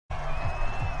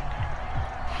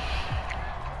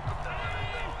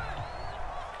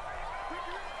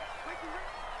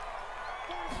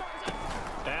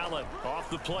Allen off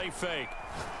the play fake.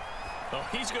 Oh,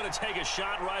 he's going to take a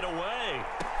shot right away.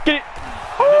 Get it.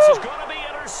 And this is going to be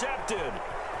intercepted.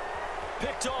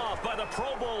 Picked off by the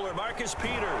Pro Bowler, Marcus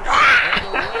Peters. And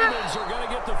the Ravens are going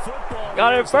to get the football.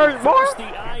 Got it first, boy.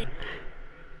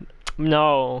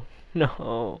 No.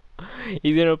 No.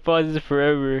 He's going to pause this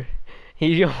forever.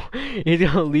 He's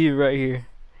gonna leave right here.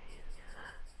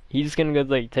 He's just gonna go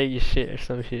like take his shit or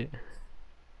some shit.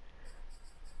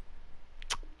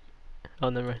 Oh,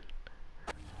 never mind.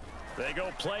 They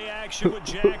go play action with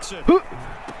Jackson. Good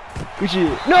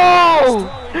shit. No!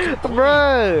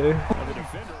 Bro!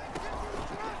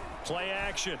 Play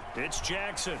action. It's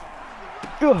Jackson.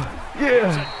 Yeah.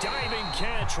 It's a diving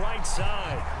catch right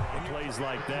side. It plays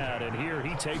like that, and here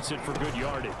he takes it for good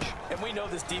yardage. And we know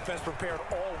this defense prepared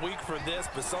all week for this,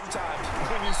 but sometimes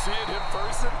when you see it in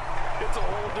person, it's a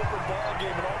whole different ball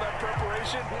game, and all that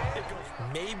preparation, it goes.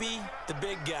 Maybe the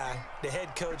big guy, the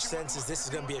head coach, senses this is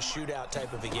going to be a shootout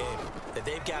type of a game, that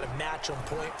they've got to match them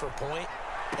point for point,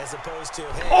 as opposed to,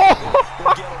 hey,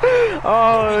 we'll get them.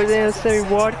 Oh, damn, Sammy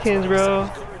Watkins, bro.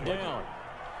 Down.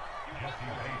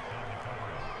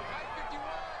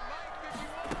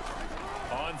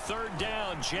 On third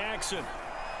down, Jackson.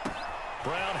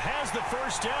 Brown has the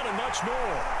first down and much more.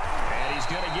 And he's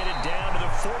going to get it down to the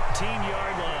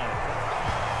 14-yard line.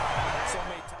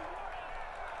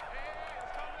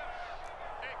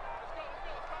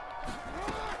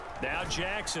 Now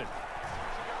Jackson.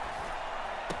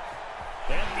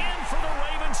 And in for the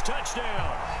Ravens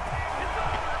touchdown.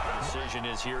 Decision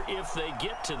is here if they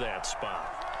get to that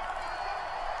spot.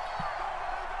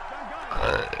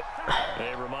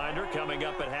 A reminder, coming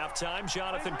up at halftime,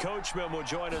 Jonathan Coachman will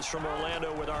join us from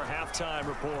Orlando with our halftime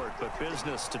report. But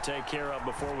business to take care of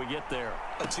before we get there.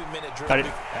 A 2-minute drill.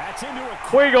 That's into a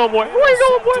Where you going, boy? Where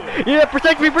you going, boy? Yeah,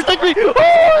 protect me, protect me. Oh,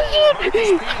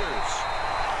 shit.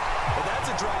 Well, that's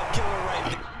a drive killer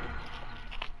right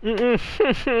there.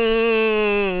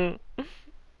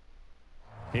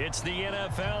 It's the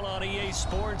NFL on EA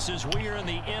Sports as we are in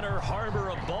the inner harbor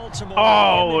of Baltimore.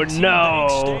 Oh,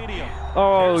 no.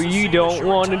 Oh, you don't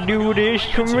want to do this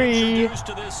to me.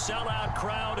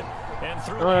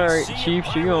 Alright,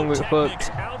 Chiefs, you're going to get fucked.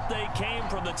 Out they came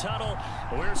from the tunnel.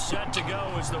 We're set to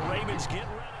go as the Ravens get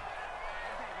ready.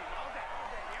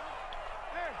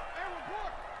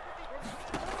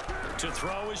 To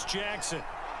throw is Jackson.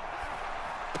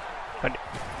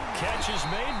 Catch is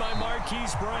made by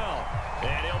Marquise Brown.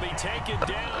 And he'll be taken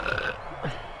down.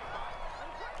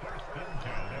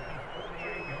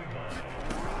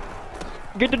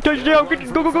 Get the touchdown. Get the,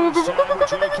 go, go, go, go, go, go, go.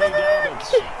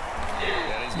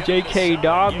 J.K.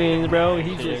 Dobbins, bro.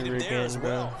 He's just freaking,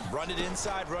 bro. Run it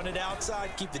inside, run it outside,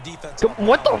 keep the defense.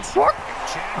 What the fuck?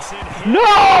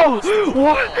 No!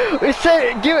 What? It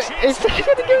said give it. It said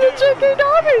give it to J.K.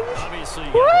 Dobbins.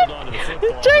 What?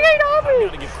 J.K.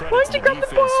 Dobbins. Why'd you grab the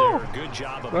ball?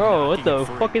 Bro, what the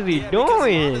fuck is he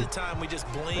doing?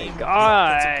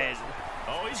 God.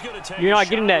 You're not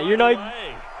getting that. You're not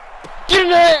getting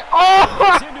that.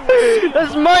 Oh!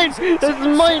 That's mine. That's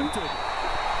mine.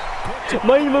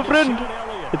 Mine, my friend.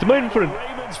 It's mine, friend.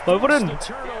 My friend.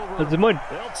 That's mine.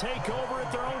 They'll take over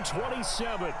at their own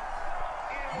 27.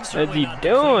 What's he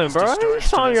doing, bro? He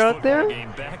saw you out there.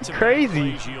 It's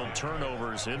crazy.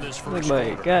 Look,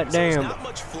 my goddamn. And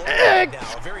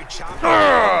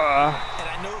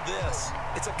I know this.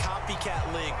 It's a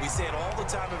copycat league. We say it all the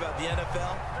time about the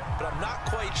NFL, but I'm not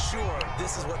quite sure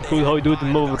this is what they how you do with the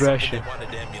move rushing.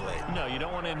 No, you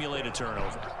don't want to emulate a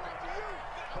turnover.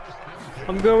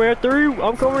 I'm going after you.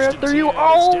 I'm coming after you.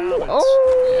 Oh,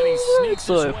 oh. It's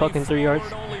a fucking 3 yards.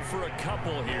 Only for a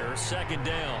couple here. Second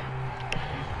down.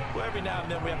 Well, every now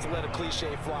and then we have to let a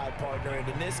cliche fly, partner. And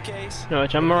in this case, no, I'm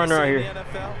gonna run it right here.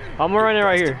 I'm gonna run it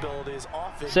right here.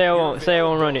 Say I won't. Say I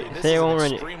won't run it. Say I won't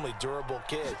run it. Extremely durable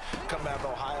kid, coming out of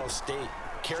Ohio State,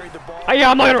 carried the ball. Oh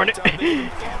yeah, I'm not gonna run it.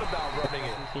 Thought about running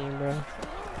it.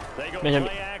 They go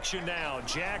play action now.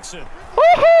 Jackson.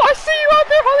 Oh, I see you out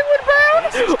there, Hollywood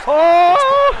Brown. Oh,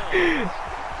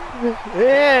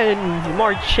 man,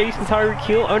 Mark chasing Tyreek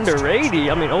Hill, underrated.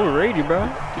 I mean, overrated, bro.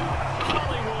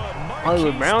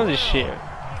 Hollywood Brown's is shit.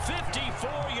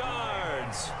 54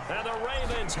 yards, and the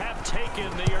Ravens have taken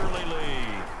the early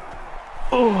lead.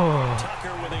 Oh.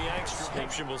 Tucker with the extra.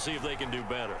 We'll see if they can do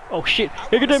better. Oh shit!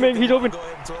 Look at that, man. He's open. Go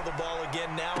ahead and throw the ball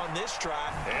again now on this try.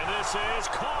 And this is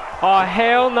caught. Oh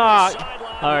hell not!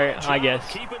 All right, I guess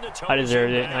I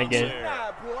deserved it. I get it.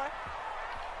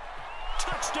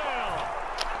 Touchdown!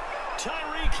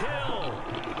 Tyreek Hill,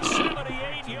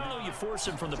 78 yards. You force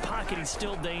him from the pocket, he's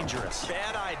still dangerous.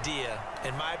 Bad idea,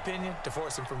 in my opinion, to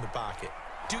force him from the pocket.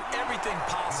 do everything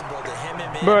possible to hem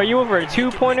him in. Bro, are you over a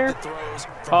 2-pointer?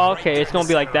 Oh, okay, it's gonna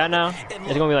be like that now.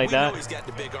 It's gonna be like that. He's got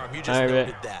the big arm. You just All right,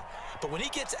 noted that. But when he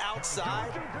gets outside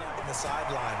on the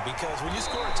sideline, because when you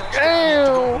score a touchdown, you have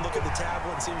to go and look at the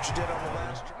tablet and see what you did on the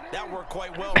last. That worked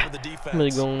quite well for the defense. I'm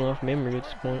really going off memory at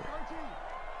this point.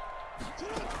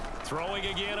 Throwing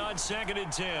again on 2nd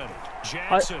and 10.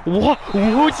 Jackson. What?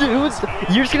 You're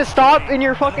just gonna stop in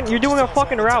your fucking. You're doing a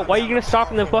fucking route. Why are you gonna stop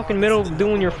in the fucking middle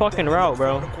doing your fucking route,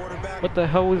 bro? What the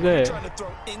hell was that? Trying to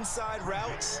throw inside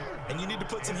routes, and you need to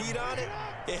put some heat on it.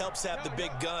 It helps have the big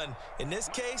gun. In this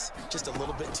case, just a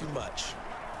little bit too much.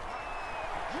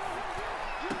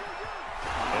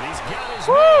 And he's got his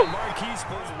man. Marquise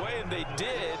pulls away, and they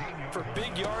did for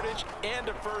big yardage and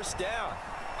a first down.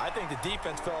 I think the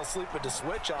defense fell asleep with the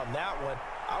switch on that one.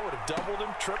 I would have doubled him,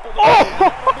 tripled him.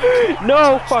 Oh!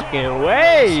 No fucking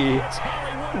way!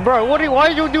 Bro, why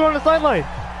are you doing on the sideline?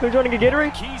 You're trying to get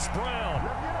Gatorade?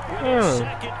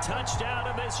 Second touchdown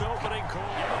of this opening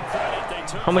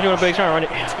quarter. How much you want to be trying to run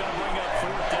it?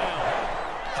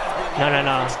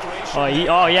 No. Oh,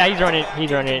 yeah, he's running.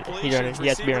 He's running. He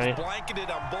has to be running. Blanketed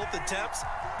on both attempts.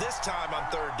 This time on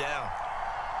 3rd down.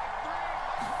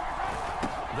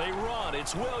 They run.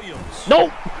 It's Williams. No!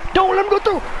 Don't let him go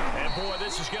through. And boy,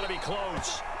 this is going to be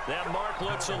close. That mark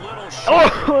looks a little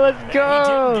short. Oh, let's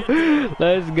go.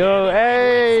 Let's go.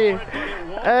 Hey,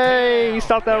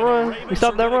 stop that run. We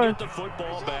stopped that run. The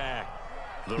football back.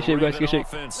 Good shit, guys. Good shit.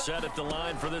 Set at the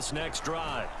line for this next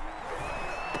drive.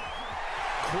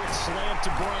 Quick slant to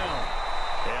Brown.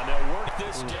 And they'll work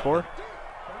this. 4?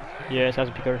 Yeah, it has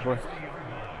to be covered 4.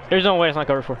 There's no way it's not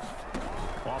covered 4.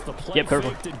 Off the play, yep,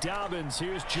 covered 4. to Dobbins.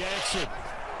 Here's Jackson.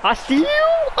 I see you.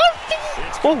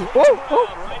 Oh.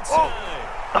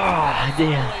 Ah,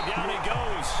 damn.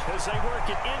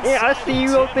 Yeah, I see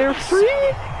you out there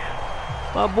free.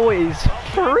 My boy is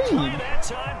free.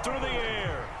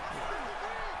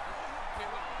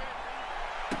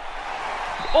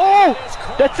 Oh,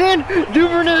 that's in.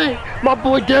 Duvernay. My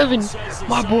boy Devin.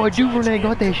 My boy Duvernay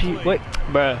got that shit. Wait,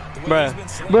 bruh.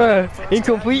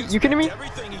 Incomplete. You kidding me?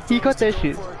 He caught that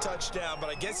shit.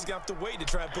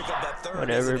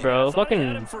 Whatever, bro.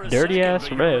 Fucking dirty ass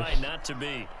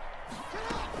refs.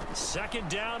 2nd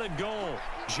down and goal.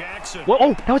 Jackson. Whoa,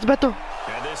 oh, that was a bad throw.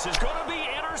 And this is going to be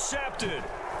intercepted.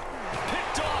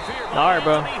 Picked off here. Alright,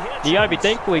 bro. You gotta be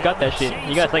thankful he got that shit.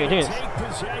 You got a second chance.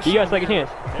 You got a second chance.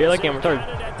 You're like I'm retarded.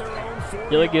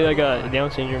 You're like a Down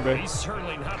syndrome, bro. He's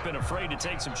certainly not been afraid to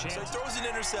take some chances. So he throws an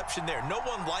interception there. No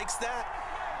one likes that,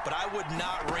 but I would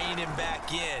not rein him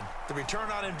back in. The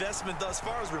return on investment thus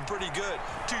far has been pretty good.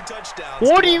 2 touchdowns.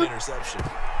 What are you? Interception.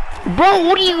 Bro,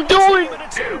 what are you doing?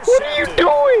 What are you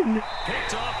doing?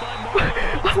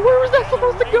 Where was that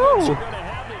supposed to go?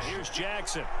 Here's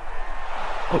Jackson.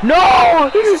 No!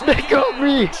 They got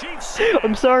me!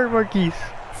 I'm sorry, Marquise.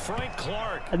 Frank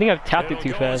Clark. I think I've tapped it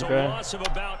too fast, bro.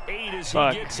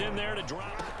 Fuck.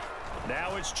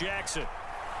 Now it's Jackson.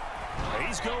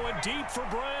 He's going deep for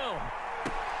Brown.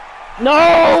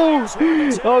 No!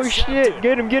 Oh shit!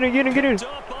 Get him! You've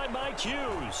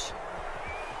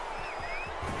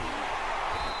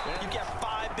got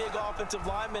 5 big offensive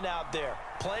linemen out there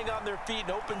playing on their feet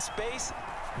in open space.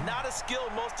 Not a skill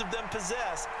most of them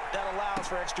possess that allows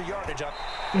for extra yardage.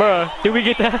 Bruh, did we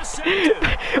get that?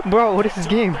 Bro, what is this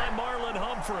game? And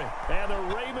the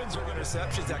Ravens are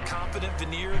interceptions. That confident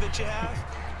veneer that you have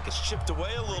gets chipped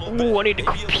away a little bit. Ooh, I need to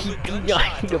pee.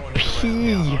 I need to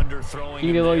pee.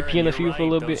 You can let me pee in the field for a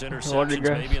little bit. Water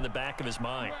grass. Maybe in the back of his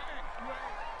mind.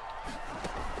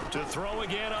 To throw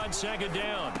again on 2nd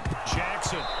down.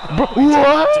 Jackson. Bro,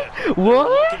 what? What?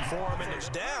 Looking for him and it's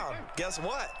down. Guess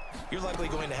what? You're likely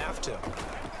going to have to.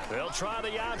 They'll try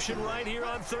the option right here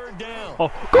on 3rd down.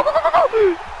 Oh, go!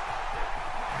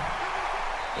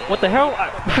 What the hell? I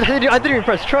didn't even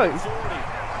press truck.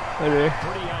 Whatever.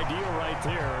 Pretty ideal right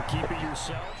there. Keep it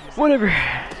yourself. Whatever.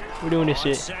 We're doing this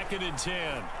shit. 2nd and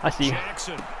 10. I see you.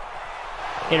 Jackson.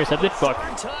 Intercepted. Fuck.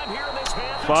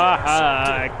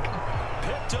 Fuck.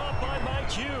 Picked up by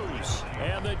Mike Hughes.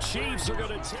 And the Chiefs are going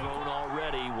to take thrown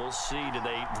already. We'll see. Do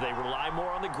they rely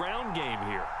more on the ground game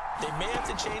here? They may have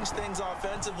to change things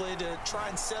offensively to try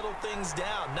and settle things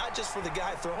down, not just for the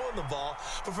guy throwing the ball,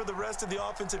 but for the rest of the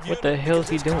offensive unit. What the hell is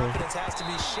he doing? Confidence has to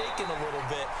be shaken a little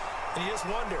bit, and you just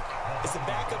wonder, is the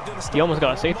backup going to start? You almost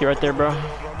got a safety right there, bro.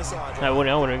 I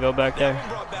wouldn't go back there.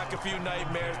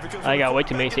 I got way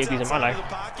too many safeties in my life.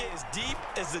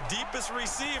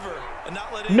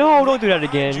 No, don't do that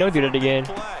again. Don't do that again.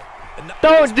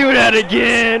 Don't do that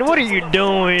again! What are you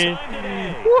doing?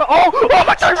 Oh,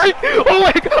 sorry! Oh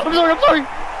my God! I'm sorry!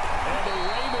 And the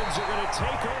Ravens are going to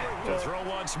take over To throw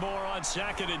once more on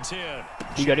 2nd and 10.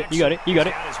 You got it. You got it. You got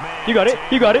it. You got it.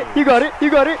 You got it. You got it. You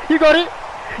got it. You got it.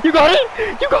 You got it.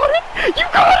 You got it. You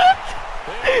got it.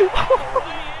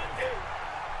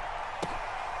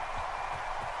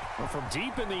 Well, from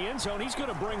deep in the end zone, he's going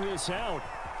to bring this out.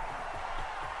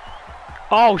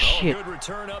 Oh shit. Good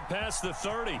return up past the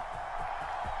 30.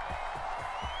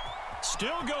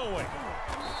 Still going.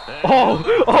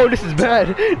 Oh, this is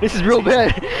bad. This is real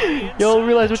bad. Y'all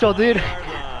realize what y'all did?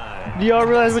 Do y'all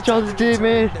realize what y'all just did,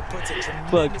 man?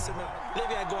 Look.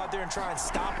 Maybe I go out there and try and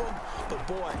stop them, but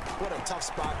boy, what a tough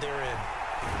spot they're in.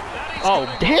 Oh,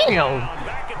 damn.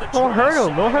 Don't hurt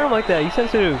him. Don't hurt him like that. He's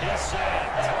sensitive.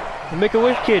 The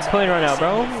Make-A-Wish kid playing right now,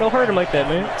 bro. Don't hurt him like that,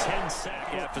 man. 10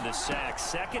 sack after the sack.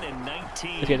 2nd and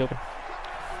 19. This guy's open.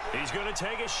 He's going to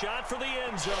take a shot for the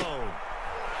end zone.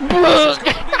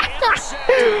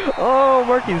 Oh,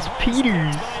 Marcus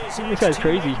Peters. This guy's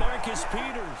crazy.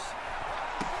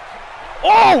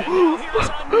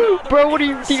 Oh! Bro, what do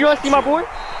you want to see my boy?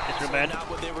 It's real bad.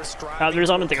 I'm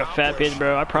gonna take a fat piss,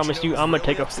 bro. I promise you, I'm gonna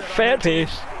take a fat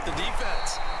piss. The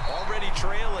defense already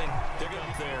trailing.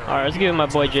 Alright, let's give my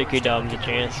boy J.K. Dobbins a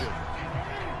chance.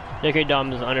 J.K.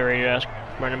 Dobbins is underrated ass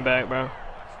running back, bro.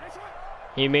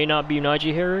 He may not be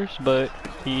Najee Harris, but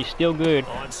he's still good.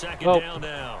 Oh,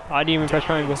 I didn't even press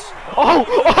triangle. Oh,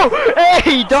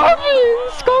 hey,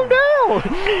 Dobbins, calm down.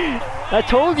 I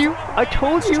told you.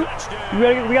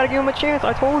 We gotta give him a chance.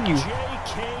 I told you.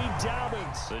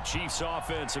 The Chiefs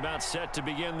offense about set to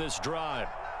begin this drive.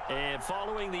 And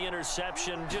following the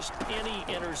interception, just any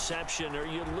interception, are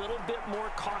you a little bit more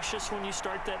cautious when you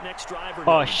start that next drive? Or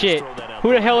oh shit!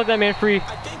 Who the hell let that man free?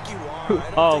 I think you are.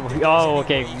 Oh,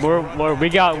 okay. We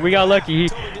got lucky.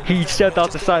 He stepped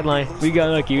off the sideline. We got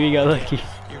lucky.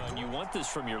 You want this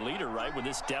from your leader, right? With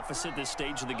this deficit, this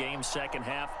stage of the game, second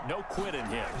half, no quit in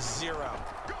him. 0.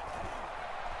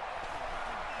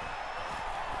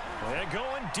 And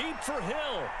going deep for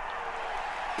Hill.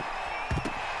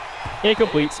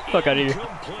 Incomplete. Fuck out of here.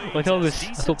 Let's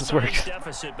hope this works.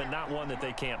 Deficit, but not one that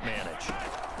they can't manage.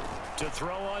 To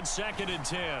throw on 2nd and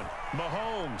 10.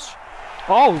 Mahomes.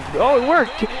 Oh, it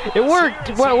worked. It worked.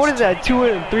 What is that? 2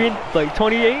 and 3, like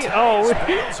 28? Oh,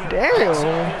 damn.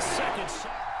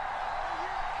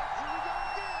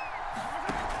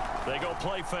 They go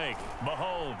play fake.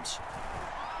 Mahomes.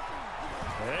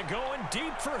 And going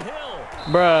deep for Hill.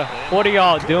 Bruh, what are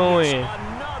y'all doing?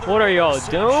 What are y'all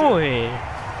doing?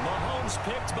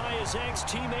 Picked by his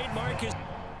ex-teammate Marcus.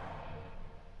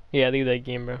 Yeah, leave that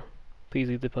game, bro. Please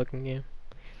leave the fucking game.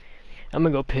 I'm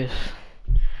gonna go piss.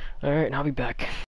 Alright, and I'll be back.